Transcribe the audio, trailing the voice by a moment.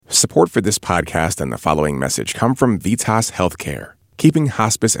Support for this podcast and the following message come from Vitas Healthcare, keeping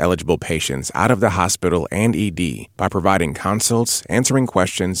hospice-eligible patients out of the hospital and ED by providing consults, answering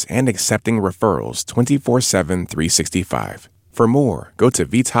questions, and accepting referrals 24/7, 365. For more, go to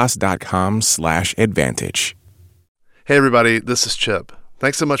vitas.com/advantage. Hey everybody, this is Chip.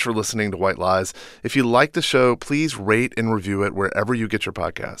 Thanks so much for listening to White Lies. If you like the show, please rate and review it wherever you get your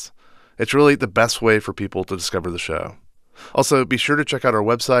podcasts. It's really the best way for people to discover the show. Also, be sure to check out our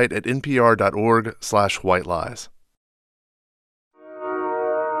website at npr.org/whitelies.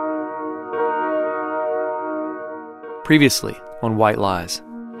 Previously on White Lies.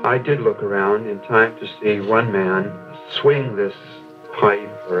 I did look around in time to see one man swing this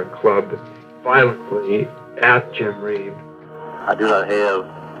pipe or a club violently at Jim Reeb. I do not have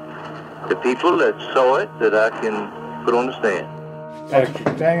the people that saw it that I can put on the stand. That's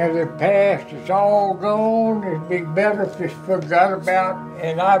the thing of the past. It's all gone. It'd be better if it's forgot about,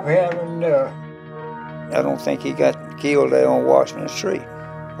 and I've had enough. I don't think he got killed there on Washington Street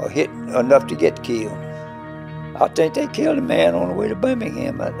or hit enough to get killed. I think they killed a man on the way to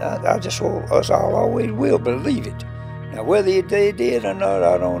Birmingham. I just hope us all always will believe it. Now, whether they did or not,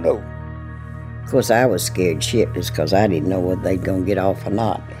 I don't know. Of course, I was scared shitless because I didn't know whether they'd gonna get off or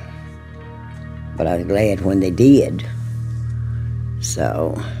not. But I was glad when they did.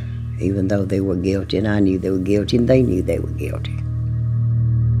 So, even though they were guilty, and I knew they were guilty, and they knew they were guilty.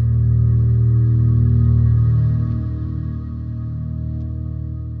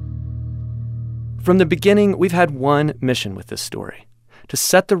 From the beginning, we've had one mission with this story: to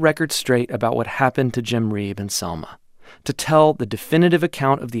set the record straight about what happened to Jim Reeb and Selma, to tell the definitive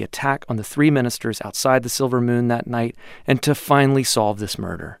account of the attack on the three ministers outside the Silver Moon that night, and to finally solve this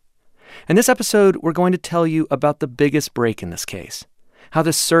murder. In this episode, we're going to tell you about the biggest break in this case, how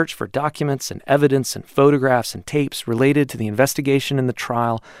this search for documents and evidence and photographs and tapes related to the investigation and the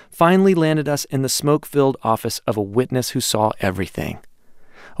trial finally landed us in the smoke-filled office of a witness who saw everything.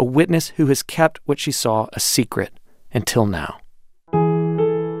 A witness who has kept what she saw a secret until now.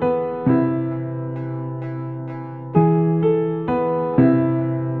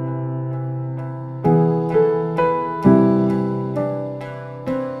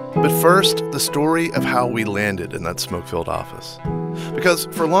 But first, the story of how we landed in that smoke-filled office. Because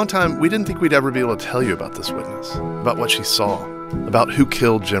for a long time, we didn't think we'd ever be able to tell you about this witness, about what she saw, about who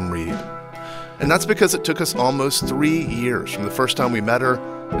killed Jim Reeb. And that's because it took us almost 3 years from the first time we met her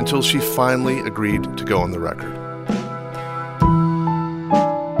until she finally agreed to go on the record.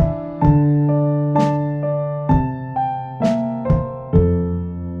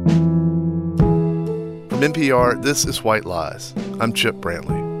 From NPR, this is White Lies. I'm Chip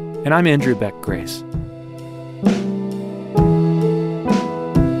Brantley. And I'm Andrew Beck Grace.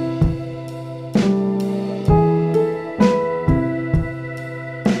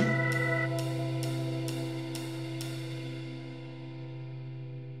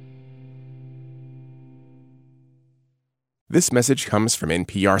 This message comes from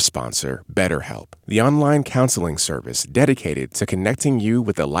NPR sponsor BetterHelp, the online counseling service dedicated to connecting you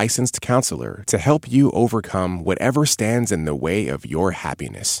with a licensed counselor to help you overcome whatever stands in the way of your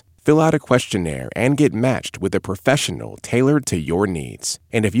happiness. Fill out a questionnaire and get matched with a professional tailored to your needs.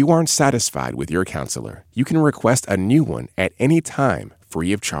 And if you aren't satisfied with your counselor, you can request a new one at any time,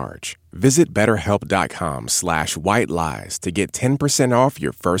 free of charge. Visit BetterHelp.com/whitelies to get 10% off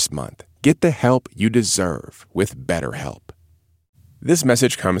your first month. Get the help you deserve with BetterHelp. This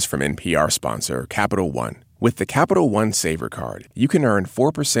message comes from NPR sponsor Capital One. With the Capital One Saver Card, you can earn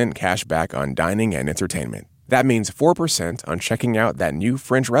 4% cash back on dining and entertainment. That means 4% on checking out that new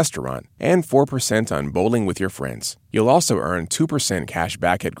French restaurant and 4% on bowling with your friends. You'll also earn 2% cash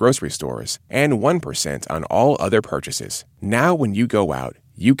back at grocery stores and 1% on all other purchases. Now when you go out,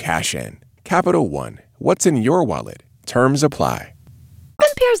 you cash in. Capital One. What's in your wallet? Terms apply.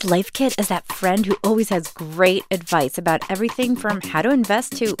 NPR's Life Kit is that friend who always has great advice about everything from how to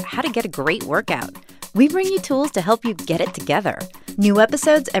invest to how to get a great workout. We bring you tools to help you get it together. New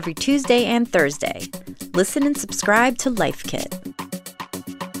episodes every Tuesday and Thursday. Listen and subscribe to Life Kit.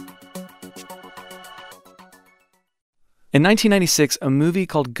 In 1996, a movie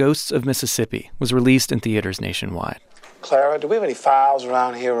called Ghosts of Mississippi was released in theaters nationwide. Clara, do we have any files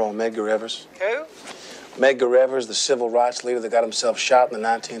around here on Medgar Evers? Who? Medgar Evers, the civil rights leader that got himself shot in the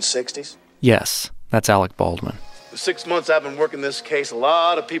 1960s? Yes, that's Alec Baldwin. The 6 months I've been working this case, a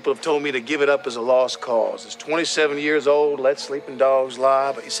lot of people have told me to give it up as a lost cause. It's 27 years old, let sleeping dogs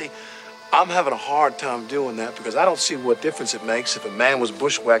lie. But you see, I'm having a hard time doing that because I don't see what difference it makes if a man was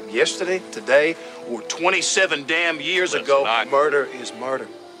bushwhacked yesterday, today, or 27 damn years ago. Murder is murder.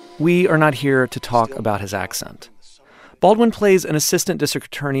 We are not here to talk about his accent. Baldwin plays an assistant district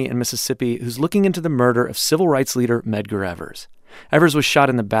attorney in Mississippi who's looking into the murder of civil rights leader Medgar Evers. Evers was shot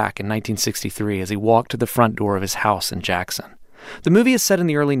in the back in 1963 as he walked to the front door of his house in Jackson. The movie is set in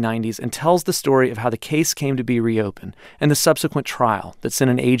the early 90s and tells the story of how the case came to be reopened and the subsequent trial that sent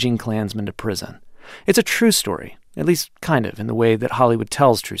an aging Klansman to prison. It's a true story, at least kind of, in the way that Hollywood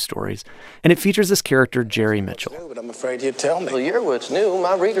tells true stories, and it features this character, Jerry Mitchell. But I'm afraid he'd tell me. Well, you're what's new.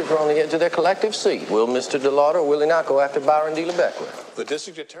 My readers are on the edge of their collective seat. Will Mr. DeLauder or will he not go after Byron D. LeBecq? The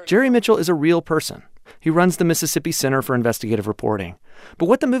district attorney. Jerry Mitchell is a real person. He runs the Mississippi Center for Investigative Reporting. But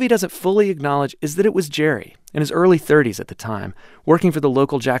what the movie doesn't fully acknowledge is that it was Jerry, in his early 30s at the time, working for the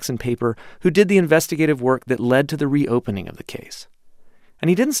local Jackson paper, who did the investigative work that led to the reopening of the case. And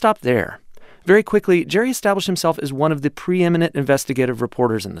he didn't stop there. Very quickly, Jerry established himself as one of the preeminent investigative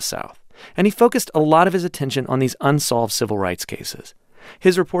reporters in the South, and he focused a lot of his attention on these unsolved civil rights cases.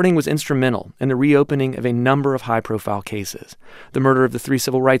 His reporting was instrumental in the reopening of a number of high-profile cases: the murder of the 3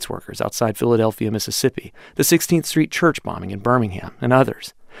 civil rights workers outside Philadelphia, Mississippi, the 16th Street church bombing in Birmingham, and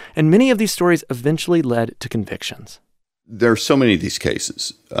others. And many of these stories eventually led to convictions. There are so many of these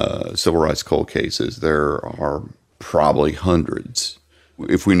cases, civil rights cold cases. There are probably hundreds,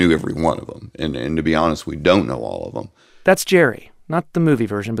 if we knew every one of them. And to be honest, we don't know all of them. That's Jerry, not the movie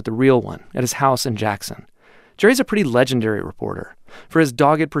version, but the real one, at his house in Jackson. Jerry's a pretty legendary reporter. For his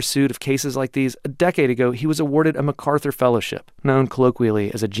dogged pursuit of cases like these, a decade ago, he was awarded a MacArthur Fellowship, known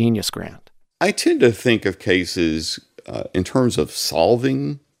colloquially as a Genius Grant. I tend to think of cases in terms of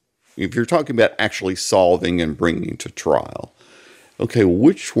solving. If you're talking about actually solving and bringing to trial, okay,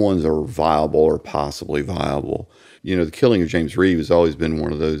 which ones are viable or possibly viable? You know, the killing of James Reeb has always been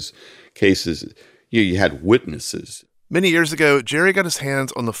one of those cases. You had witnesses. Many years ago, Jerry got his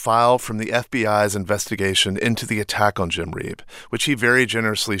hands on the file from the FBI's investigation into the attack on Jim Reeb, which he very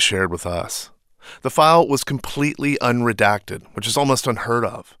generously shared with us. The file was completely unredacted, which is almost unheard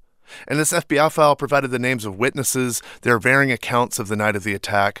of. And this FBI file provided the names of witnesses, their varying accounts of the night of the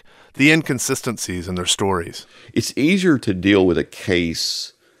attack, the inconsistencies in their stories. It's easier to deal with a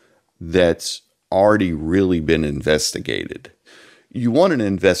case that's already really been investigated. You want an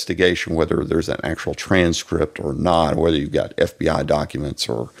investigation, whether there's an actual transcript or not, whether you've got FBI documents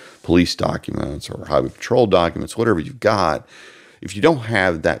or police documents or highway patrol documents, whatever you've got. If you don't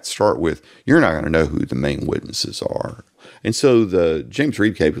have that to start with, you're not going to know who the main witnesses are. And so the James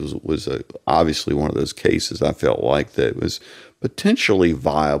Reeb case was obviously one of those cases I felt like that was potentially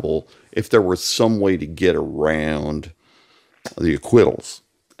viable if there was some way to get around the acquittals.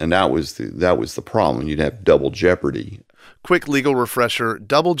 And that was the problem. You'd have double jeopardy. Quick legal refresher,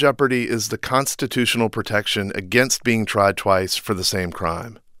 double jeopardy is the constitutional protection against being tried twice for the same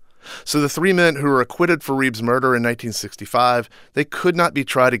crime. So the 3 men who were acquitted for Reeb's murder in 1965, they could not be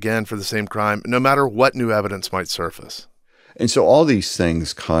tried again for the same crime, no matter what new evidence might surface. And so all these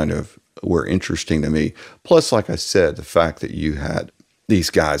things kind of were interesting to me. Plus, like I said, the fact that you had these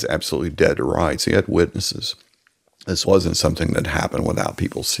guys absolutely dead to rights. You had witnesses. This wasn't something that happened without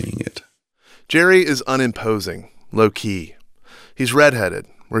people seeing it. Jerry is unimposing, low-key. He's redheaded,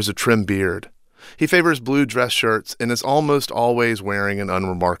 wears a trim beard. He favors blue dress shirts and is almost always wearing an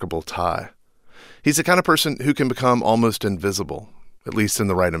unremarkable tie. He's the kind of person who can become almost invisible, at least in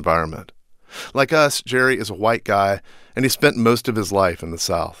the right environment. Like us, Jerry is a white guy, and he spent most of his life in the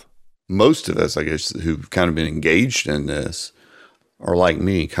South. Most of us, I guess, who've kind of been engaged in this are like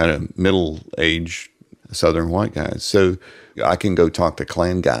me, kind of middle-aged Southern white guys. So I can go talk to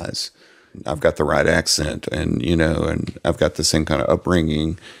Klan guys. I've got the right accent and, and I've got the same kind of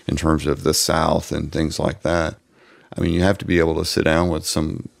upbringing in terms of the South and things like that. I mean, you have to be able to sit down with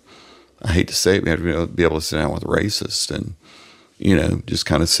some, I hate to say it, you have to be able to sit down with a racist and, just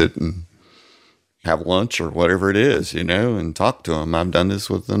kind of sit and have lunch or whatever it is, and talk to them. I've done this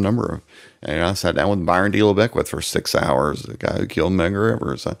with a number of, I sat down with Byron D. LeBecq for 6 hours, the guy who killed Medgar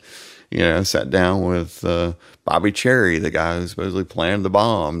Evers. I sat down with Bobby Cherry, the guy who supposedly planned the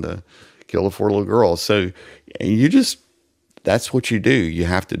bomb to kill the 4 little girls. So that's what you do. You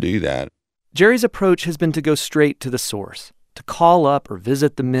have to do that. Jerry's approach has been to go straight to the source, to call up or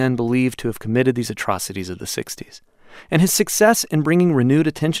visit the men believed to have committed these atrocities of the 60s. And his success in bringing renewed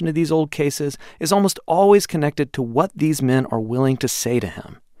attention to these old cases is almost always connected to what these men are willing to say to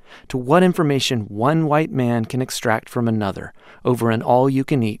him, to what information one white man can extract from another over an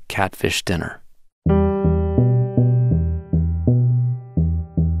all-you-can-eat catfish dinner.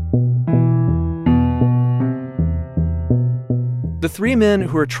 The 3 men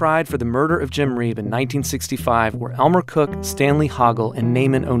who were tried for the murder of Jim Reeb in 1965 were Elmer Cook, Stanley Hoggle, and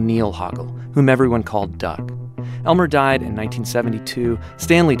Naaman O'Neill Hoggle, whom everyone called Duck. Elmer died in 1972.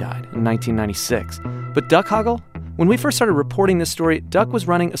 Stanley died in 1996. But Duck Hoggle, When we first started reporting this story, Duck was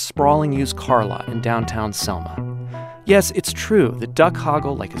running a sprawling used car lot in downtown Selma. Yes, it's true that Duck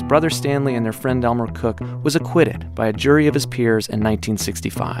Hoggle, like his brother Stanley and their friend Elmer Cook, was acquitted by a jury of his peers in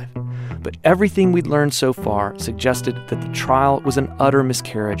 1965. But everything we'd learned so far suggested that the trial was an utter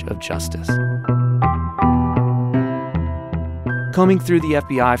miscarriage of justice. Combing through the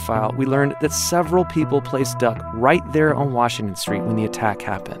FBI file, we learned that several people placed Duck right there on Washington Street when the attack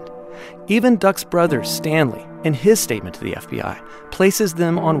happened. Even Duck's brother, Stanley, in his statement to the FBI, places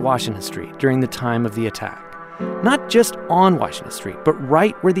them on Washington Street during the time of the attack. Not just on Washington Street, but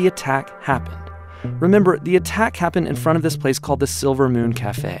right where the attack happened. Remember, the attack happened in front of this place called the Silver Moon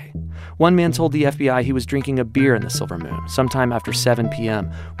Cafe. One man told the FBI he was drinking a beer in the Silver Moon sometime after 7 p.m.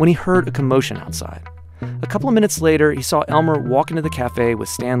 when he heard a commotion outside. A couple of minutes later, he saw Elmer walk into the cafe with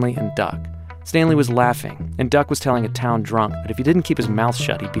Stanley and Duck. Stanley was laughing, and Duck was telling a town drunk that if he didn't keep his mouth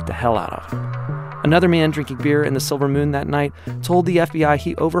shut, he'd beat the hell out of him. Another man drinking beer in the Silver Moon that night told the FBI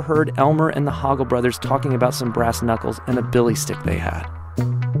he overheard Elmer and the Hoggle brothers talking about some brass knuckles and a billy stick they had.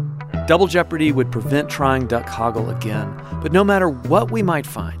 Double jeopardy would prevent trying Duck Hoggle again, but no matter what we might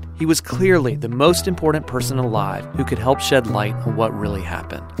find, he was clearly the most important person alive who could help shed light on what really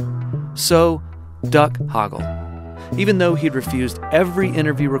happened. So, Duck Hoggle. Even though he'd refused every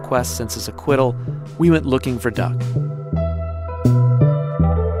interview request since his acquittal, we went looking for Duck.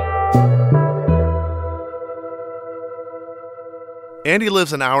 Andy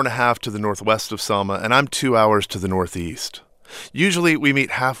lives an hour and a half to the northwest of Selma, and I'm 2 hours to the northeast. Usually, we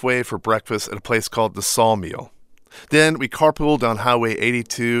meet halfway for breakfast at a place called the Sawmill. Then we carpool down Highway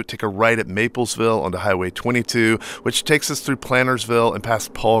 82, take a right at Maplesville onto Highway 22, which takes us through Plantersville and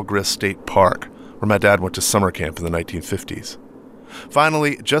past Paul Grist State Park, where my dad went to summer camp in the 1950s.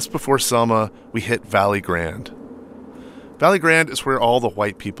 Finally, just before Selma, we hit Valley Grande. Valley Grande is where all the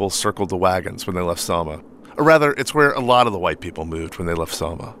white people circled the wagons when they left Selma. Or rather, it's where a lot of the white people moved when they left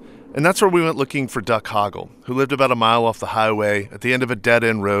Selma. And that's where we went looking for Duck Hoggle, who lived about a mile off the highway at the end of a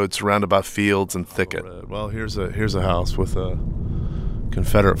dead-end road surrounded by fields and thicket. Well, here's a house with a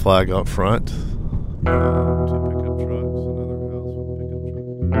Confederate flag out front. Two pickup trucks, another house with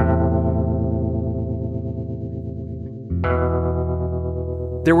pickup trucks.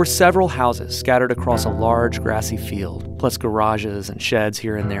 There were several houses scattered across a large grassy field, plus garages and sheds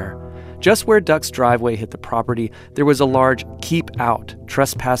here and there. Just where Duck's driveway hit the property, there was a large "Keep Out,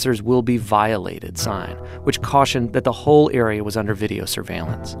 Trespassers Will Be Violated" sign, which cautioned that the whole area was under video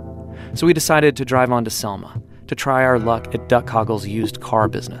surveillance. So we decided to drive on to Selma to try our luck at Duck Hoggle's used car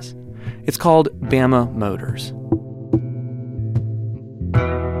business. It's called Bama Motors.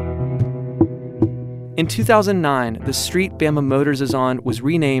 In 2009, the street Bama Motors is on was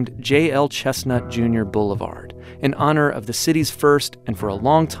renamed J.L. Chestnut Jr. Boulevard in honor of the city's first, and for a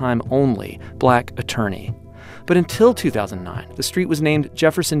long time only, black attorney. But until 2009, the street was named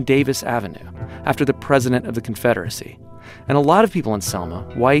Jefferson Davis Avenue, after the president of the Confederacy. And a lot of people in Selma,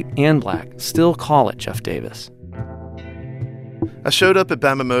 white and black, still call it Jeff Davis. I showed up at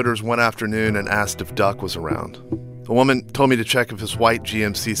Bama Motors one afternoon and asked if Duck was around. A woman told me to check if his white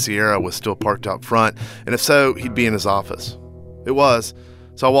GMC Sierra was still parked out front, and if so, he'd be in his office. It was,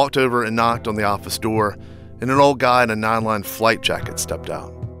 so I walked over and knocked on the office door, and an old guy in a nylon flight jacket stepped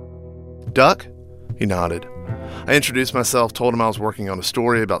out. "Duck?" He nodded. I introduced myself, told him I was working on a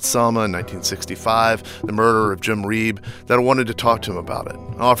story about Selma in 1965, the murder of Jim Reeb, that I wanted to talk to him about it.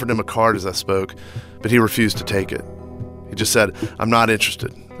 I offered him a card as I spoke, but he refused to take it. He just said, "I'm not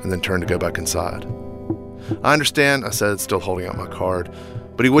interested," and then turned to go back inside. "I understand," I said, still holding out my card,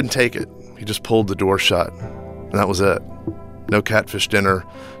 but he wouldn't take it. He just pulled the door shut, and that was it. No catfish dinner,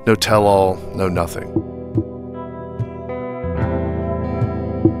 no tell-all, no nothing.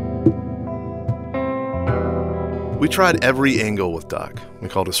 We tried every angle with Duck. We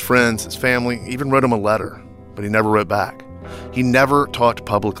called his friends, his family, even wrote him a letter, but he never wrote back. He never talked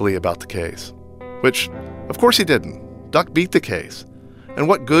publicly about the case, which, of course he didn't. Duck beat the case, and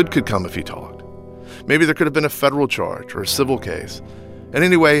what good could come if he talked? Maybe there could have been a federal charge or a civil case. And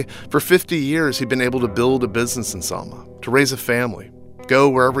anyway, for 50 years, he'd been able to build a business in Selma, to raise a family, go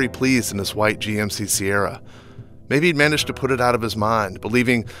wherever he pleased in his white GMC Sierra. Maybe he'd managed to put it out of his mind,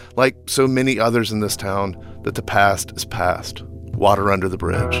 believing, like so many others in this town, that the past is past, water under the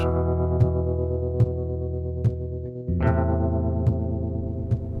bridge.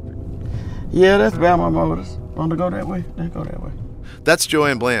 Yeah, that's Bama Motors. Want to go that way? Let's go that way. That's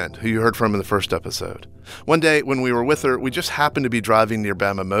Joanne Bland, who you heard from in the first episode. One day, when we were with her, we just happened to be driving near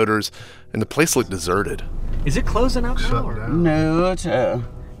Bama Motors, and the place looked deserted. Is it closing up now? No, child.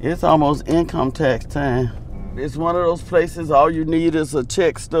 It's almost income tax time. It's one of those places all you need is a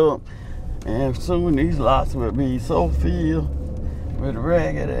check stub And soon these lots will be so filled with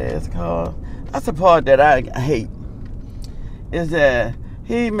ragged-ass cars. That's the part that I hate, is that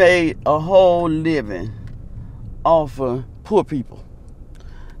he made a whole living off of poor people.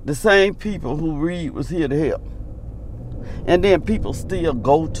 The same people who Reeb was here to help. And then people still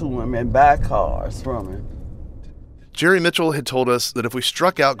go to him and buy cars from him. Jerry Mitchell had told us that if we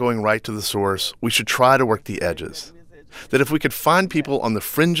struck out going right to the source, we should try to work the edges. That if we could find people on the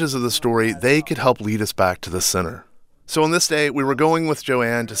fringes of the story, they could help lead us back to the center. So on this day, we were going with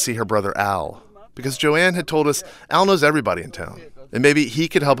Joanne to see her brother Al, because Joanne had told us Al knows everybody in town, and maybe he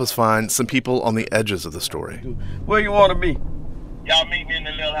could help us find some people on the edges of the story. Where you want to be? Y'all meet me in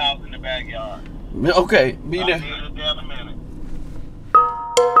the little house in the backyard. Okay, be there. I'll be there in a minute.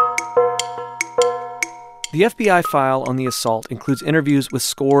 The FBI file on the assault includes interviews with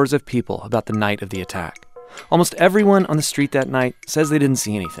scores of people about the night of the attack. Almost everyone on the street that night says they didn't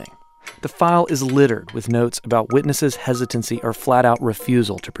see anything. The file is littered with notes about witnesses' hesitancy or flat-out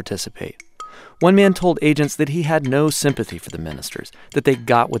refusal to participate. One man told agents that he had no sympathy for the ministers, that they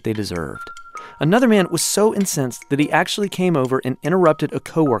got what they deserved. Another man was so incensed that he actually came over and interrupted a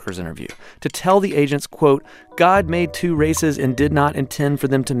coworker's interview to tell the agents, quote, "God made two races and did not intend for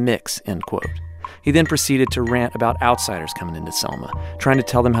them to mix," end quote. He then proceeded to rant about outsiders coming into Selma, trying to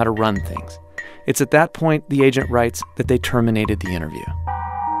tell them how to run things. It's at that point, the agent writes, that they terminated the interview.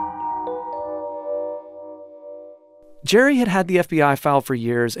 Jerry had had the FBI file for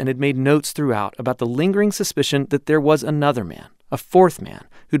years and had made notes throughout about the lingering suspicion that there was another man, a fourth man,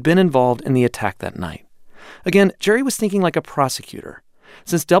 who'd been involved in the attack that night. Again, Jerry was thinking like a prosecutor.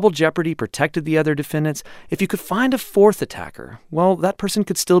 Since double jeopardy protected the other defendants, if you could find a fourth attacker, well, that person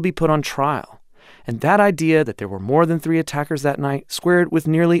could still be put on trial. And that idea that there were more than 3 attackers that night squared with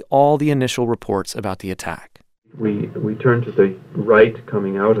nearly all the initial reports about the attack. We turned to the right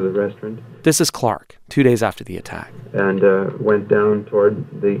coming out of the restaurant. This is Clark, 2 days after the attack. And went down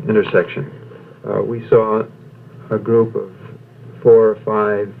toward the intersection. We saw a group of 4 or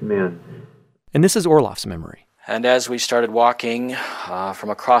 5 men. And this is Orloff's memory. And as we started walking from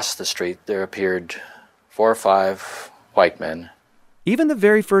across the street, there appeared 4 or 5 white men. Even the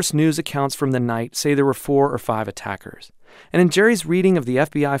very first news accounts from the night say there were 4 or 5 attackers. And in Jerry's reading of the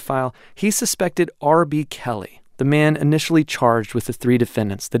FBI file, he suspected R.B. Kelly, the man initially charged with the 3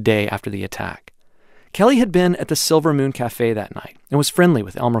 defendants the day after the attack. Kelly had been at the Silver Moon Cafe that night and was friendly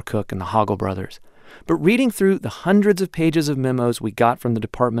with Elmer Cook and the Hoggle brothers. But reading through the hundreds of pages of memos we got from the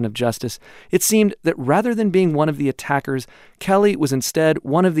Department of Justice, it seemed that rather than being one of the attackers, Kelly was instead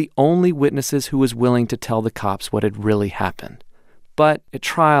one of the only witnesses who was willing to tell the cops what had really happened. But at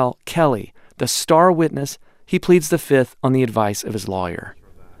trial, Kelly, the star witness, he pleads the fifth on the advice of his lawyer.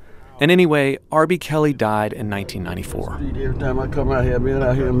 And anyway, R.B. Kelly died in 1994. Every time I come out here, I've been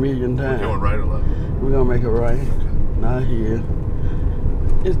out here a million times. We're going right or left? We're going to make it right. Not here.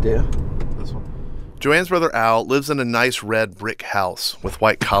 It's there. This one. Joanne's brother Al lives in a nice red brick house with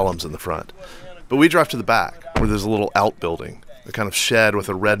white columns in the front. But we drive to the back, where there's a little outbuilding, a kind of shed with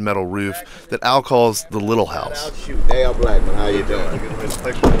a red metal roof that Al calls the Little House. Dale Blackman, how you doing?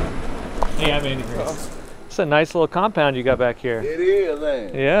 Hey, I'm Andy Green. It's a nice little compound you got back here. It is,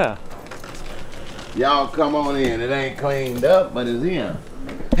 ain't it? Yeah. Y'all come on in. It ain't cleaned up, but it's in.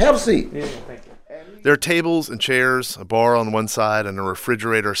 Have a seat. Yeah, thank you. There are tables and chairs, a bar on one side, and a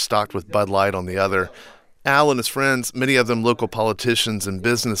refrigerator stocked with Bud Light on the other. Al and his friends, many of them local politicians and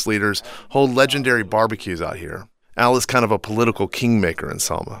business leaders, hold legendary barbecues out here. Al is kind of a political kingmaker in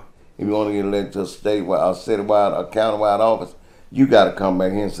Selma. If you want to get elected to a statewide, a citywide, a countywide office, you got to come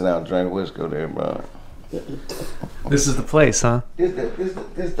back here and sit down and drink whiskey there, brother. This is the place, huh?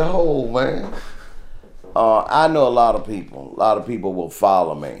 This the whole, man. I know a lot of people. A lot of people will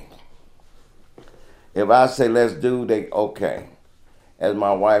follow me. If I say let's do, they okay. As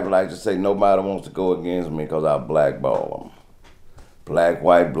my wife likes to say, nobody wants to go against me because I blackball them. Black,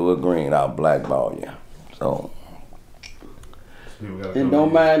 white, blue, or green, I'll blackball you. So. And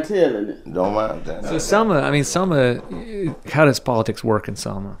don't mind telling it. Don't mind telling it. So Selma, how does politics work in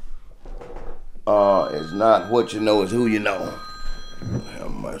Selma? It's not what you know, it's who you know.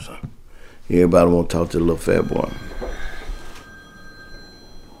 Everybody want to talk to the little fat boy.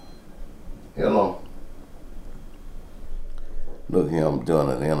 Hello. Look here, I'm doing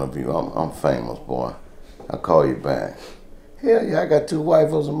an interview. I'm famous, boy. I'll call you back. Hell yeah, I got 2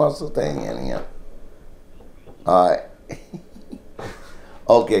 rifles and my sister in here. All right.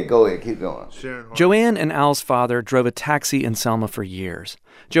 Okay, go ahead, keep going. Joanne and Al's father drove a taxi in Selma for years.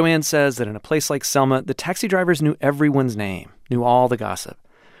 Joanne says that in a place like Selma, the taxi drivers knew everyone's name, knew all the gossip.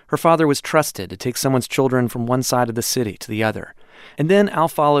 Her father was trusted to take someone's children from one side of the city to the other. And then Al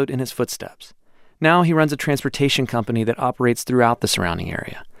followed in his footsteps. Now he runs a transportation company that operates throughout the surrounding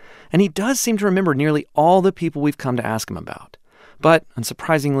area. And he does seem to remember nearly all the people we've come to ask him about. But,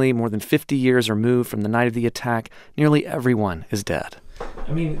 unsurprisingly, more than 50 years removed from the night of the attack, nearly everyone is dead.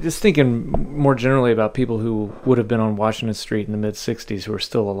 I mean, just thinking more generally about people who would have been on Washington Street in the mid-'60s who are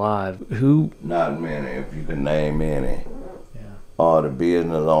still alive, who... Not many, if you can name any. Yeah. All the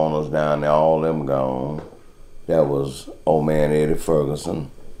business owners down there, all them gone. That was old man Eddie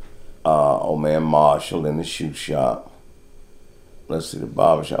Ferguson, old man Marshall in the shoe shop. Let's see, the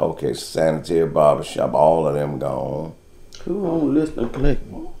barbershop. Okay, sanitary barbershop, all of them gone. Who on the list of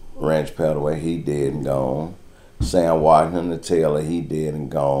collecting? Ranch Padaway, he dead and gone. Sam Washington, the tailor, he dead and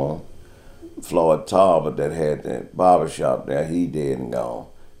gone. Floyd Talbot that had the barbershop there, he dead and gone.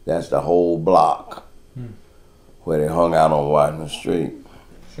 That's the whole block where they hung out on Washington Street.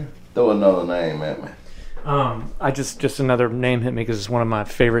 Sure. Throw another name at me. I just another name hit me because it's one of my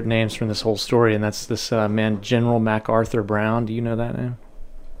favorite names from this whole story, and that's this man, General MacArthur Brown. Do you know that name?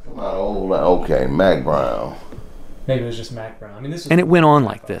 Okay, Mac Brown. Maybe it was just Mac Brown. I mean, And it went on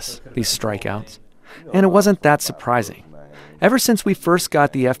like this, these strikeouts. And it wasn't that surprising. Ever since we first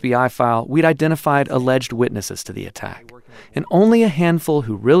got the FBI file, we'd identified alleged witnesses to the attack. And only a handful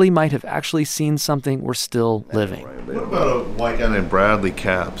who really might have actually seen something were still living. What about a white guy named Bradley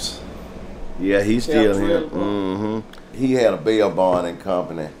Capps? Yeah, he's still here. Mm-hmm. He had a bail bonding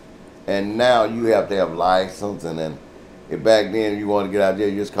company. And now you have to have license. And then if back then you want to get out there,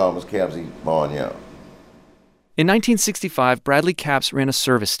 you just call him as Capps, he bond you out. In 1965, Bradley Capps ran a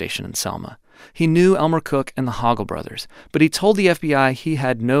service station in Selma. He knew Elmer Cook and the Hoggle brothers, but he told the FBI he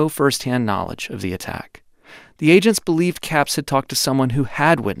had no first-hand knowledge of the attack. The agents believed Capps had talked to someone who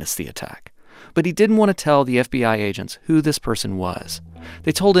had witnessed the attack, but he didn't want to tell the FBI agents who this person was.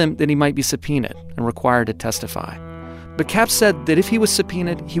 They told him that he might be subpoenaed and required to testify. But Capps said that if he was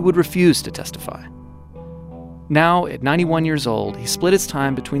subpoenaed, he would refuse to testify. Now, at 91 years old, he split his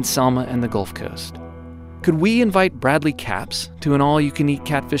time between Selma and the Gulf Coast. Could we invite Bradley Capps to an all-you-can-eat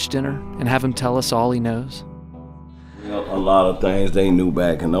catfish dinner and have him tell us all he knows? You know, a lot of things they knew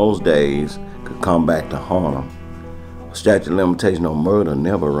back in those days could come back to haunt them. Statute of limitation on murder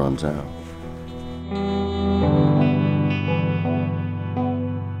never runs out.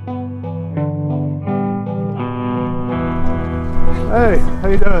 Hey, how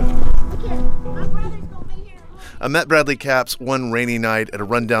you doing? I met Bradley Capps one rainy night at a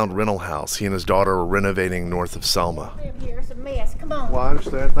rundown rental house he and his daughter were renovating north of Selma. It's a mess. Come on. Well, I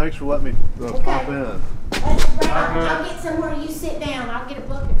understand. Thanks for letting me pop in. I'll get somewhere you sit down. I'll get a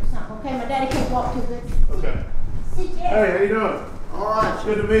bucket or something, okay? My daddy can't walk too good. Okay. Sit down. Hey, how you doing? All right. It's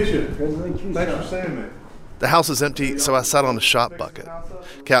good to meet you. Good to meet you, Thanks sir. for seeing me. The house is empty, so I sat on a shop bucket.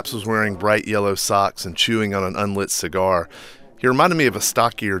 Capps was wearing bright yellow socks and chewing on an unlit cigar. He reminded me of a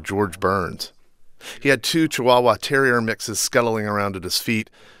stockier George Burns. He had 2 Chihuahua Terrier mixes scuttling around at his feet,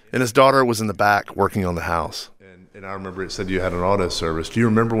 and his daughter was in the back working on the house. And I remember it said you had an auto service. Do you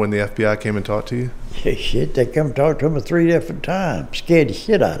remember when the FBI came and talked to you? Yeah, shit, they come talk to me 3 different times. Scared the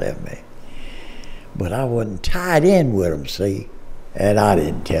shit out of me. But I wasn't tied in with them, see? And I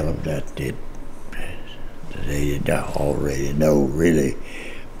didn't tell them that they didn't already know, really.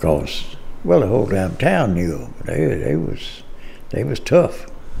 Because, well, the whole damn town knew them. They was tough.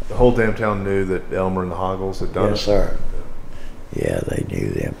 The whole damn town knew that Elmer and the Hoggles had done it? Yes, sir. Yeah, they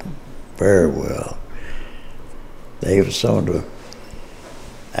knew them very well. They were some of the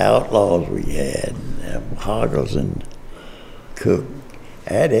outlaws we had, Hoggles and Cook.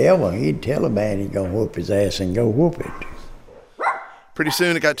 At Elmer, he'd tell a man he'd gonna whoop his ass and go whoop it. Pretty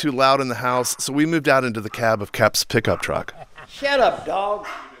soon it got too loud in the house, so we moved out into the cab of Cap's pickup truck. Shut up, dog.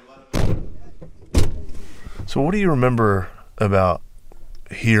 So what do you remember about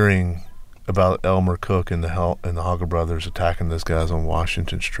hearing about Elmer Cook and the Hoggle brothers attacking those guys on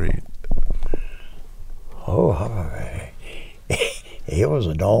Washington Street? Oh, it was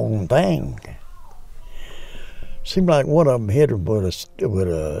a darn thing. Seemed like one of them hit him with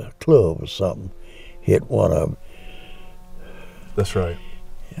a club or something. Hit one of them. That's right.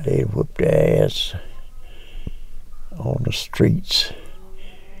 They whooped their ass on the streets.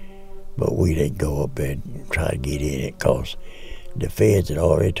 But we didn't go up there and try to get in it because the feds had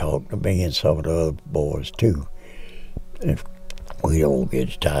already talked to me and some of the other boys too. If we don't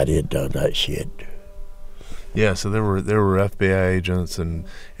get tied into that shit. Yeah, so there were FBI agents and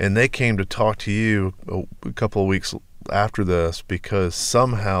they came to talk to you a couple of weeks after this because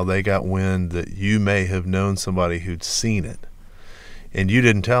somehow they got wind that you may have known somebody who'd seen it, and you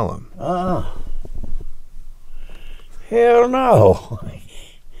didn't tell them. Hell no.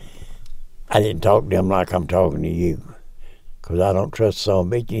 I didn't talk to them like I'm talking to you. because I don't trust some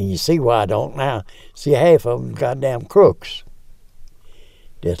bitch. And you see why I don't now. See, half of them goddamn crooks.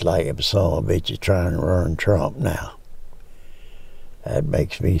 Just like if some bitch is trying to run Trump now. That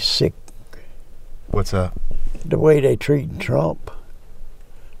makes me sick. What's that? The way they treating Trump,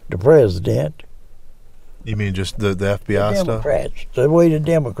 the president. You mean just the FBI the Democrats, stuff? The way the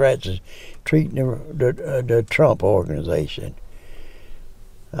Democrats is treating the Trump organization.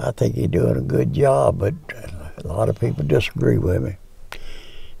 I think he's doing a good job, but a lot of people disagree with me.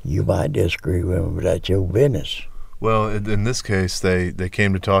 You might disagree with me, but that's your business. Well, in this case, they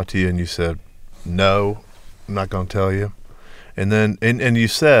came to talk to you, and you said, "No, I'm not going to tell you." And then, and you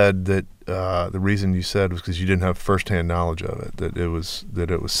said that the reason you said was because you didn't have firsthand knowledge of it. That it was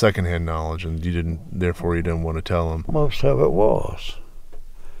secondhand knowledge, and therefore you didn't want to tell them. Most of it was.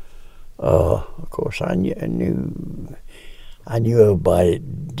 Of course, I knew everybody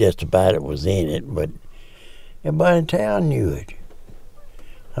just about it was in it, but everybody in town knew it.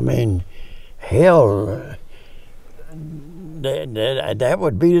 I mean, hell, that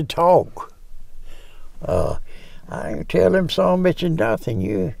would be the talk. I can tell them some bitches nothing.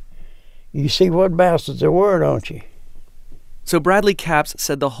 You see what bastards there were, don't you? So Bradley Capps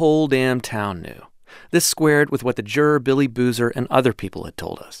said the whole damn town knew. This squared with what the juror Billy Boozer and other people had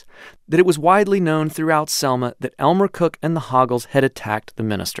told us, that it was widely known throughout Selma that Elmer Cook and the Hoggles had attacked the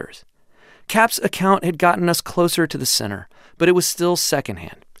ministers. Capps' account had gotten us closer to the center, but it was still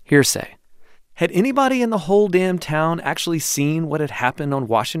secondhand, hearsay. Had anybody in the whole damn town actually seen what had happened on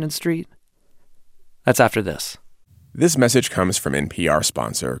Washington Street? That's after this. This message comes from NPR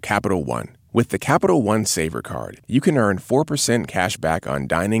sponsor Capital One. With the Capital One Saver Card, you can earn 4% cash back on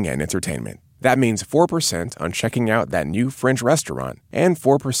dining and entertainment. That means 4% on checking out that new French restaurant and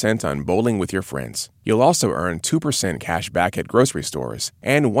 4% on bowling with your friends. You'll also earn 2% cash back at grocery stores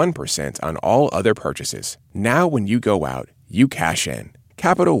and 1% on all other purchases. Now when you go out, you cash in.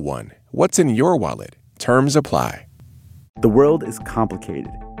 Capital One. What's in your wallet? Terms apply. The world is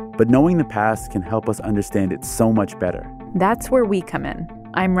complicated, but knowing the past can help us understand it so much better. That's where we come in.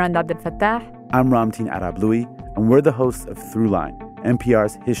 I'm Rand Abdel Fattah. I'm Ramteen Arablouei, and we're the hosts of Throughline,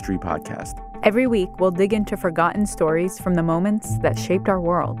 NPR's history podcast. Every week, we'll dig into forgotten stories from the moments that shaped our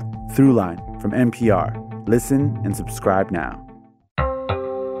world. Throughline from NPR. Listen and subscribe now.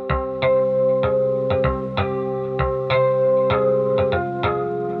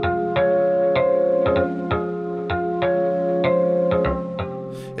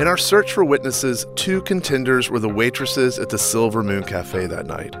 In our search for witnesses, 2 contenders were the waitresses at the Silver Moon Cafe that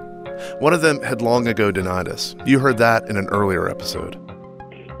night. One of them had long ago denied us. You heard that in an earlier episode.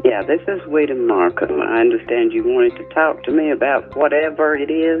 Yeah, this is Wita Markham. I understand you wanted to talk to me about whatever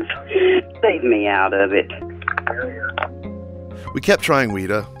it is. Save me out of it. We kept trying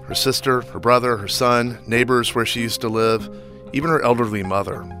Wita, her sister, her brother, her son, neighbors where she used to live, even her elderly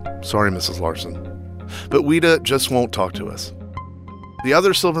mother. Sorry, Mrs. Larson. But Wita just won't talk to us. The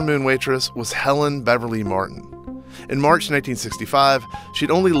other Silver Moon waitress was Helen Beverly Martin. In March 1965, she'd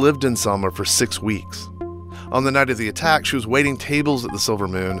only lived in Selma for 6 weeks. On the night of the attack, she was waiting tables at the Silver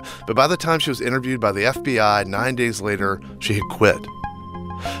Moon, but by the time she was interviewed by the FBI 9 days later, she had quit.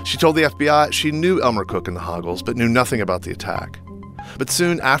 She told the FBI she knew Elmer Cook and the Hoggles, but knew nothing about the attack. But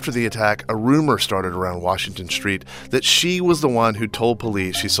soon after the attack, a rumor started around Washington Street that she was the one who told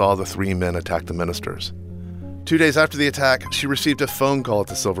police she saw the 3 men attack the ministers. 2 days after the attack, she received a phone call at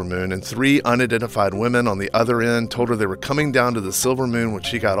the Silver Moon, and 3 unidentified women on the other end told her they were coming down to the Silver Moon when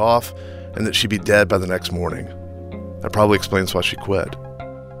she got off and that she'd be dead by the next morning. That probably explains why she quit.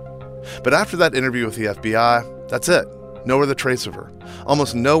 But after that interview with the FBI, that's it. No other trace of her.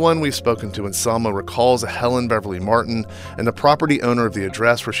 Almost no one we've spoken to in Selma recalls a Helen Beverly Martin, and the property owner of the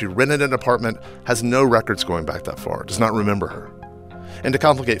address where she rented an apartment has no records going back that far, does not remember her. And to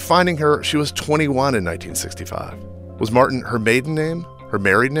complicate finding her, she was 21 in 1965. Was Martin her maiden name? Her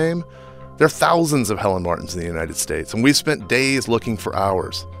married name? There are thousands of Helen Martins in the United States, and we've spent days looking for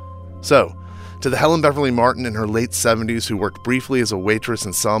hours. So, to the Helen Beverly Martin in her late 70s who worked briefly as a waitress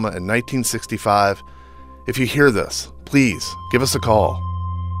in Selma in 1965, if you hear this, please give us a call.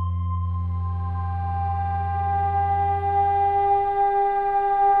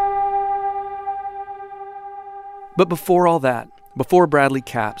 But before all that, before Bradley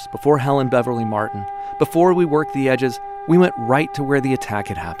Capps, before Helen Beverly Martin, before we worked the edges, we went right to where the attack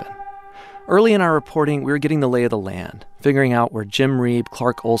had happened. Early in our reporting, we were getting the lay of the land, figuring out where Jim Reeb,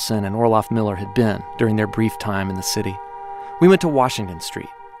 Clark Olson, and Orloff Miller had been during their brief time in the city. We went to Washington Street.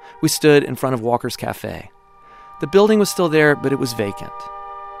 We stood in front of Walker's Cafe. The building was still there, but it was vacant.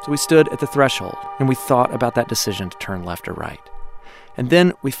 So we stood at the threshold, and we thought about that decision to turn left or right. And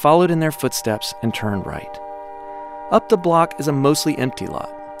then we followed in their footsteps and turned right. Up the block is a mostly empty lot.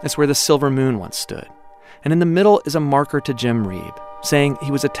 It's where the Silver Moon once stood. And in the middle is a marker to Jim Reeb, saying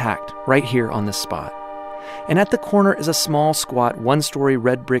he was attacked right here on this spot. And at the corner is a small, squat, one-story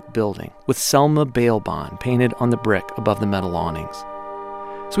red brick building with Selma bail bond painted on the brick above the metal awnings.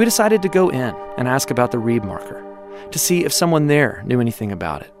 So we decided to go in and ask about the Reeb marker, to see if someone there knew anything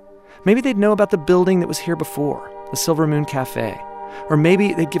about it. Maybe they'd know about the building that was here before, the Silver Moon Cafe, or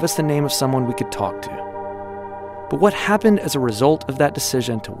maybe they'd give us the name of someone we could talk to. But what happened as a result of that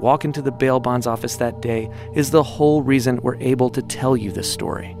decision to walk into the bail bonds office that day is the whole reason we're able to tell you this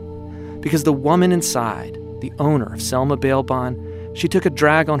story. Because the woman inside, the owner of Selma Bail Bond, she took a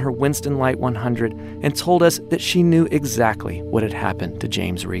drag on her Winston Light 100 and told us that she knew exactly what had happened to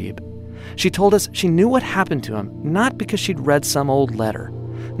James Reeb. She told us she knew what happened to him not because she'd read some old letter,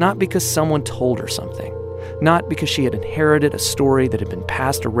 not because someone told her something, not because she had inherited a story that had been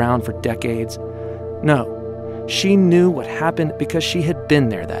passed around for decades. No. She knew what happened because she had been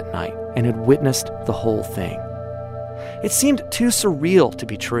there that night and had witnessed the whole thing. It seemed too surreal to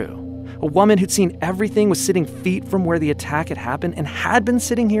be true. A woman who'd seen everything was sitting feet from where the attack had happened and had been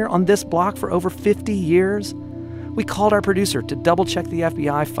sitting here on this block for over 50 years. We called our producer to double-check the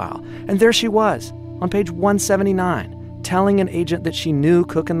FBI file, and there she was, on page 179, telling an agent that she knew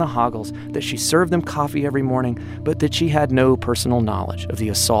Cook and the Hoggles, that she served them coffee every morning, but that she had no personal knowledge of the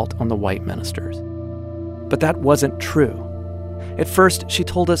assault on the white ministers. But that wasn't true. At first, she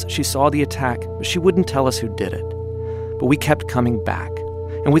told us she saw the attack, but she wouldn't tell us who did it. But we kept coming back.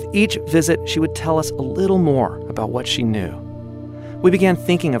 And with each visit, she would tell us a little more about what she knew. We began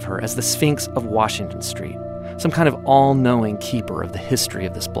thinking of her as the Sphinx of Washington Street, some kind of all-knowing keeper of the history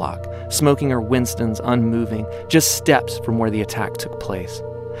of this block, smoking her Winstons unmoving, just steps from where the attack took place.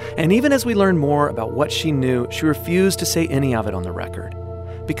 And even as we learned more about what she knew, she refused to say any of it on the record,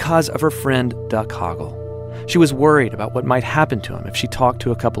 because of her friend Duck Hoggle. She was worried about what might happen to him if she talked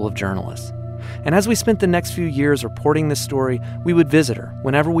to a couple of journalists. And as we spent the next few years reporting this story, we would visit her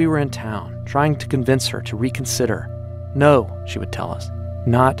whenever we were in town, trying to convince her to reconsider. No, she would tell us,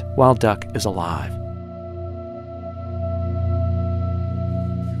 not while Duck is alive.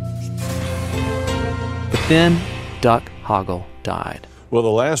 But then Duck Hoggle died. Well, the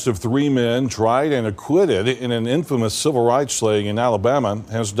last of three men tried and acquitted in an infamous civil rights slaying in Alabama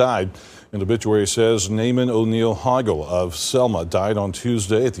has died. An obituary says Naaman O'Neill Hoggle of Selma died on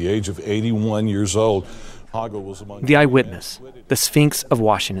Tuesday at the age of 81 years old. Hoggle was among the eyewitness, the Sphinx of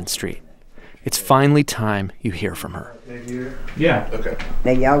Washington Street. It's finally time you hear from her. Yeah. Okay.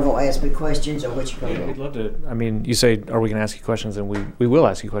 Now, y'all gonna ask me questions, or what you gonna do? We'd love to. I mean, you say, are we going to ask you questions? And we will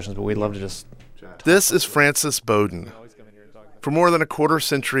ask you questions, but we'd love to just... This is Frances Bowden. For more than a quarter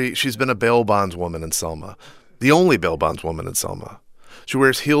century, she's been a bail bondswoman in Selma, the only bail bondswoman in Selma. She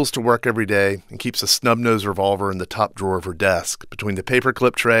wears heels to work every day and keeps a snub-nosed revolver in the top drawer of her desk between the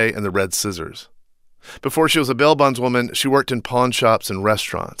paperclip tray and the red scissors. Before she was a bail bondswoman, she worked in pawn shops and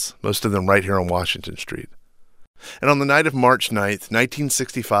restaurants, most of them right here on Washington Street. And on the night of March 9th,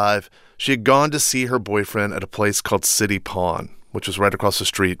 1965, she had gone to see her boyfriend at a place called City Pawn, which was right across the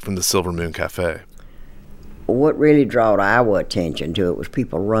street from the Silver Moon Cafe. What really drawed our attention to it was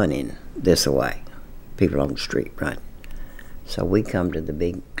people running this way, people on the street running. So we come to the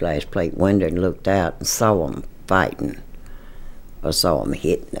big glass plate window and looked out and saw them fighting, or saw them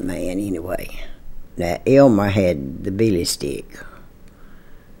hitting the man anyway. Now, Elmer had the billy stick,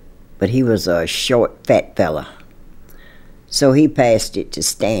 but he was a short, fat fella. So he passed it to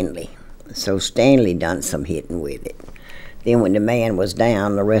Stanley. So Stanley done some hitting with it. Then when the man was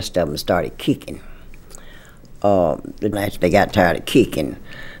down, the rest of them started kicking. Then after they got tired of kicking,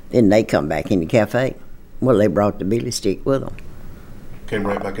 then they come back in the cafe. Well, they brought the billy stick with them. Came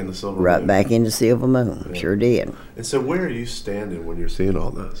right back in the Silver Moon. Right back in the Silver Moon, Yeah. Sure did. And so where are you standing when you're seeing all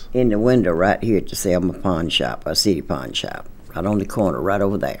this? In the window right here at the Selma Pawn Shop, or City Pawn Shop, right on the corner, right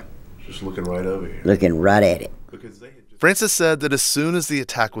over there. Just looking right over here. Looking right at it. Frances said that as soon as the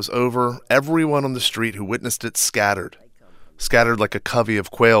attack was over, everyone on the street who witnessed it scattered. Scattered like a covey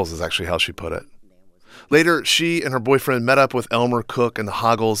of quails is actually how she put it. Later, she and her boyfriend met up with Elmer, Cook, and the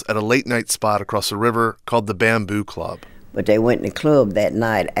Hoggles at a late-night spot across the river called the Bamboo Club. But they went in the club that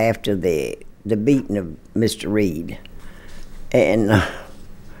night after the beating of Mr. Reed. And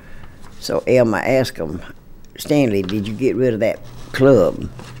so Elmer asked him, Stanley, did you get rid of that club?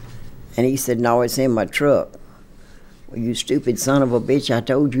 And he said, no, it's in my truck. Well, you stupid son of a bitch, I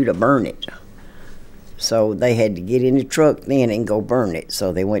told you to burn it. So they had to get in the truck then and go burn it.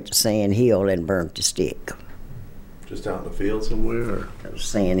 So they went to Sand Hill and burnt the stick. Just out in the field somewhere?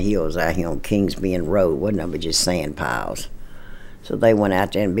 Sand Hills out here on Kingsby and Road, wasn't it, but just sand piles. So they went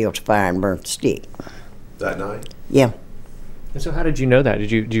out there and built a fire and burnt the stick. That night? Yeah. And so how did you know that?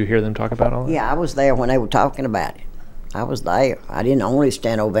 Did you hear them talk about all that? Yeah, I was there when they were talking about it. I was there. I didn't only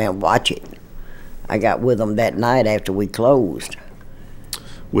stand over there and watch it. I got with them that night after we closed.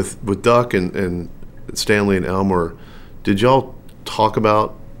 With Duck and Stanley and Elmer, did y'all talk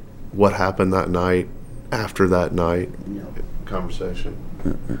about what happened that night, after that night? No. Conversation?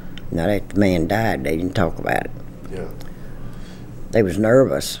 Not after the man died, they didn't talk about it. Yeah. They was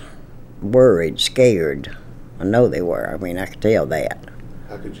nervous, worried, scared. I know they were. I mean, I could tell that.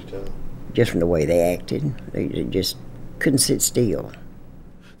 How could you tell? Just from the way they acted. They just couldn't sit still.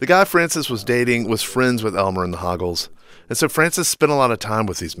 The guy Francis was dating was friends with Elmer and the Hoggles, and so Francis spent a lot of time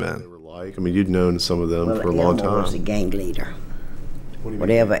with these men. I mean, you'd known some of them for a long time. Elmer was the gang leader. What do you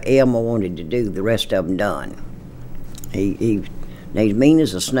Whatever Elmer wanted to do, the rest of them done. He's mean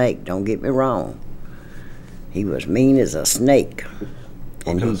as a snake, don't get me wrong. He was mean as a snake.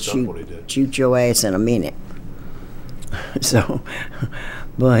 And he'd shoot your ass in a minute. So,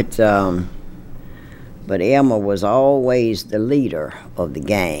 but Elmer was always the leader of the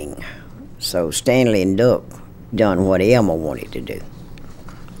gang. So Stanley and Duck done what Elmer wanted to do.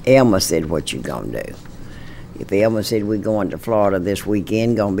 Elmer said, what you gonna do? If Elmer said, we're going to Florida this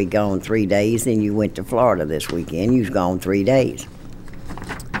weekend, gonna be gone 3 days, then you went to Florida this weekend, you was gone 3 days.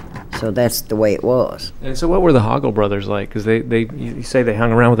 So that's the way it was. And so what were the Hoggle brothers like? Because you say they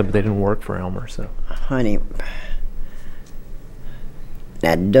hung around with him, but they didn't work for Elmer, so. Honey,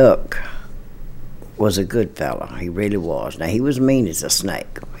 now Duck was a good fella. He really was. Now, he was mean as a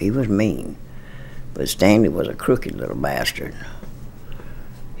snake. He was mean. But Stanley was a crooked little bastard.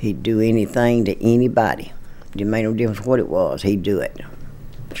 He'd do anything to anybody. Didn't make no difference what it was. He'd do it.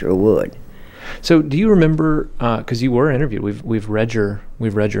 Sure would. So, do you remember? Because you were interviewed. We've read your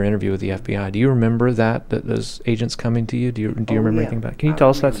interview with the FBI. Do you remember that those agents coming to you? Do you remember anything about it? Can you tell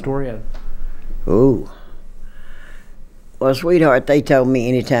us that story? Ooh. Well, sweetheart, they told me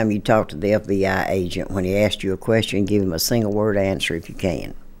anytime you talk to the FBI agent, when he asked you a question, give him a single word answer if you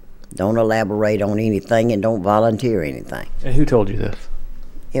can. Don't elaborate on anything and don't volunteer anything. And who told you this?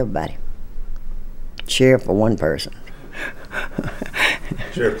 Everybody. Sheriff for one person.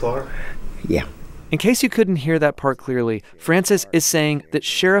 Sheriff Clark? Yeah. In case you couldn't hear that part clearly, Francis is saying that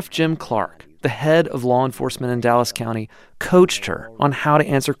Sheriff Jim Clark, the head of law enforcement in Dallas County, coached her on how to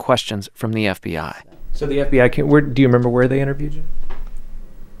answer questions from the FBI. So the FBI, do you remember where they interviewed you?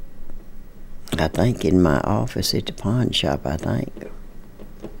 I think in my office at the pawn shop, I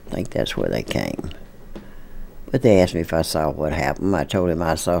think that's where they came. But they asked me if I saw what happened. I told them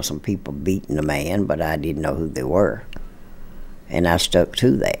I saw some people beating a man, but I didn't know who they were. And I stuck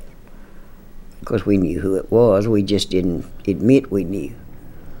to that. Because we knew who it was, we just didn't admit we knew.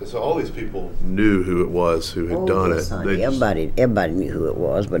 So all these people knew who it was who had done it. Everybody knew who it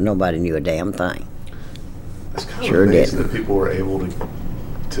was, but nobody knew a damn thing. It's kind of amazing that people were able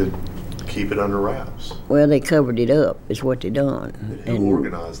to keep it under wraps. Well, they covered it up. It's what they done. Who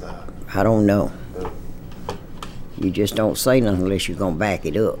organized that? I don't know. You just don't say nothing unless you're going to back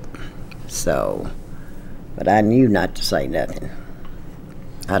it up. So, but I knew not to say nothing.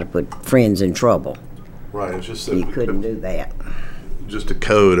 How to put friends in trouble. Right, it's just you couldn't do that. Just a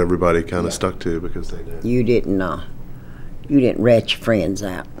code everybody kind of stuck to because they did. You didn't rat your friends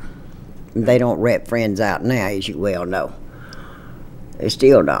out. They don't rat friends out now, as you well know. They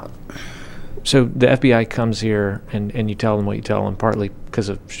still don't. So the FBI comes here and you tell them what you tell them, partly because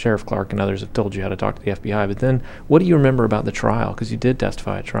of Sheriff Clark and others have told you how to talk to the FBI. But then what do you remember about the trial? Because you did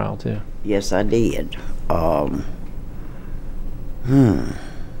testify at trial, too. Yes, I did.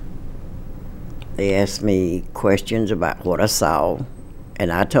 They asked me questions about what I saw,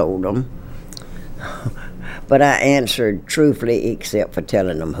 and I told them. But I answered truthfully except for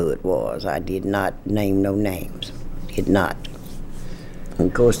telling them who it was. I did not name no names. Did not. And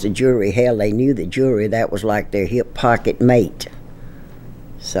of course, the jury, hell, they knew the jury. That was like their hip pocket mate.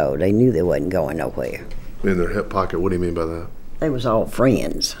 So they knew they wasn't going nowhere. In their hip pocket, what do you mean by that? They was all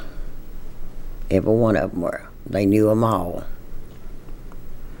friends. Every one of them were. They knew them all.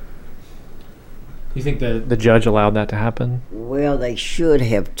 You think the judge allowed that to happen? Well, they should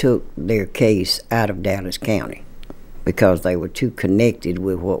have took their case out of Dallas County because they were too connected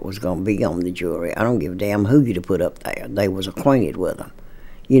with what was going to be on the jury. I don't give a damn who you'd have put up there. They was acquainted with them.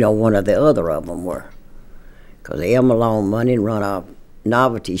 You know, one of the other of them were. Because Elmer loaned money and run a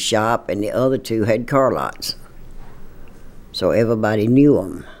novelty shop, and the other two had car lots. So everybody knew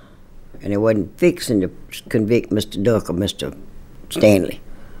them. And they wasn't fixing to convict Mr. Duck or Mr. Stanley.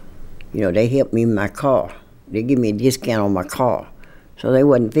 You know, they helped me in my car. They give me a discount on my car. So they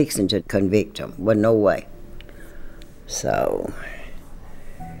wasn't fixing to convict him. Wasn't no way. So,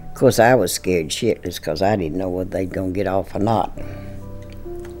 Of course, I was scared shitless because I didn't know whether they'd gonna get off or not.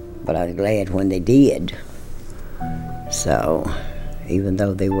 But I was glad when they did. So, even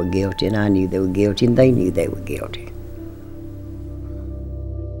though they were guilty, and I knew they were guilty, and they knew they were guilty.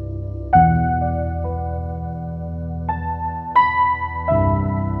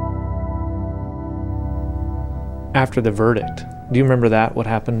 After the verdict, do you remember that, what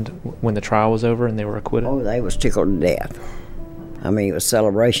happened when the trial was over and they were acquitted? Oh, they was tickled to death. I mean, it was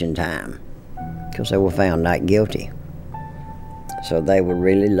celebration time because they were found not guilty. So they were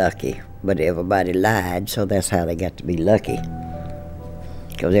really lucky. But everybody lied, so that's how they got to be lucky.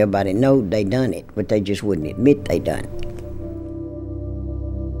 Because everybody knowed they done it, but they just wouldn't admit they done it.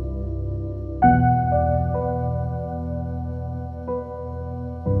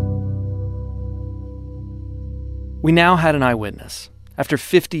 We now had an eyewitness. After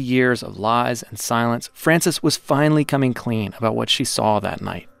 50 years of lies and silence, Frances was finally coming clean about what she saw that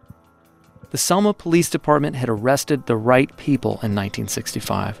night. The Selma Police Department had arrested the right people in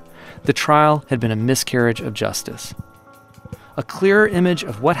 1965. The trial had been a miscarriage of justice. A clearer image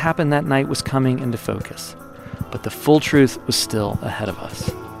of what happened that night was coming into focus, but the full truth was still ahead of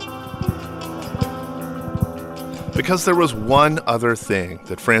us. Because there was one other thing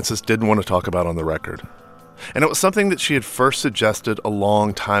that Frances didn't want to talk about on the record. And it was something that she had first suggested a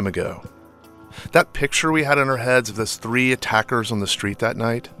long time ago. That picture we had in our heads of those 3 attackers on the street that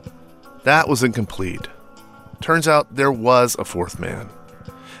night, that was incomplete. Turns out there was a 4th man.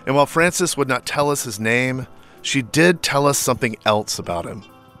 And while Frances would not tell us his name, she did tell us something else about him.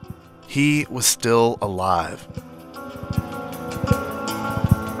 He was still alive.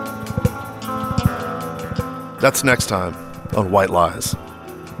 That's next time on White Lies.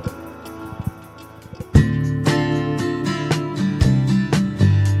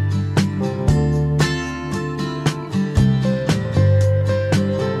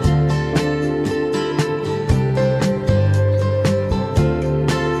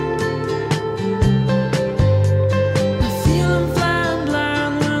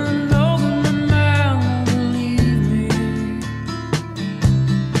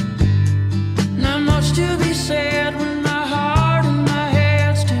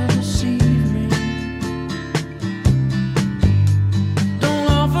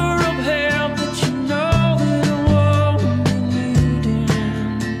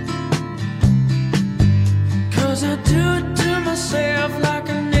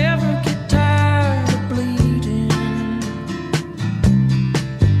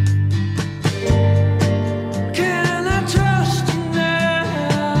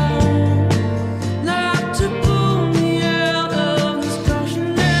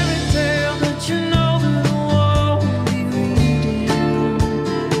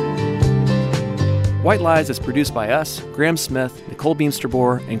 White Lies is produced by us, Graham Smith, Nicole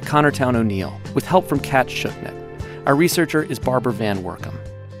Beamsterboer, and Connortown O'Neill, with help from Kat Shuknik. Our researcher is Barbara Van Workum.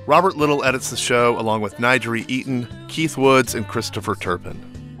 Robert Little edits the show along with Nigeri Eaton, Keith Woods, and Christopher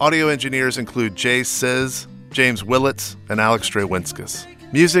Turpin. Audio engineers include Jay Sizz, James Willits, and Alex Drawinskas.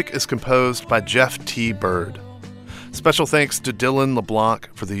 Music is composed by Jeff T. Bird. Special thanks to Dylan LeBlanc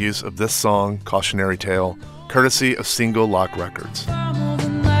for the use of this song, Cautionary Tale, courtesy of Single Lock Records.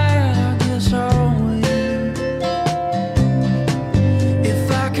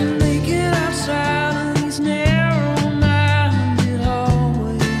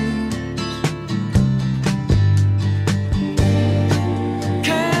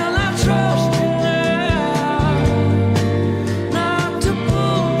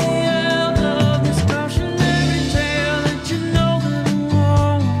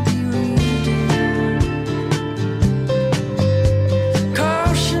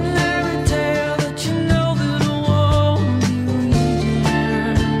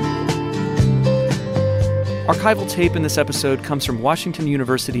 Archival tape in this episode comes from Washington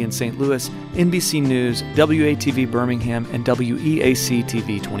University in St. Louis, NBC News, WATV Birmingham, and WEAC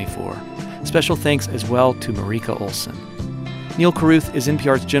TV 24. Special thanks as well to Marika Olson. Neil Carruth is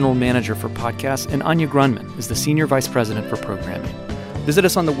NPR's general manager for podcasts, and Anya Grunman is the senior vice president for programming. Visit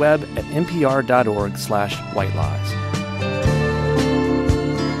us on the web at npr.org/whitelies.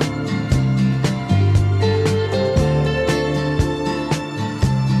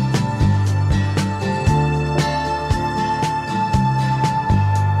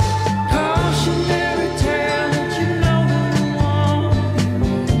 Cautionary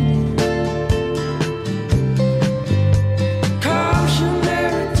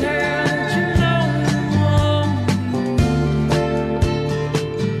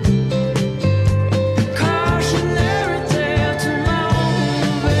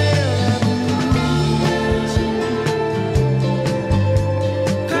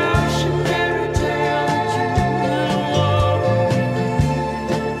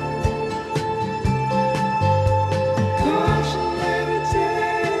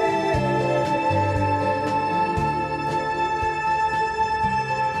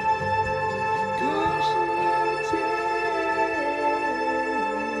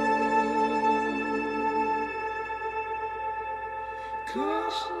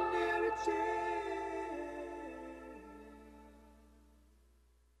Caution.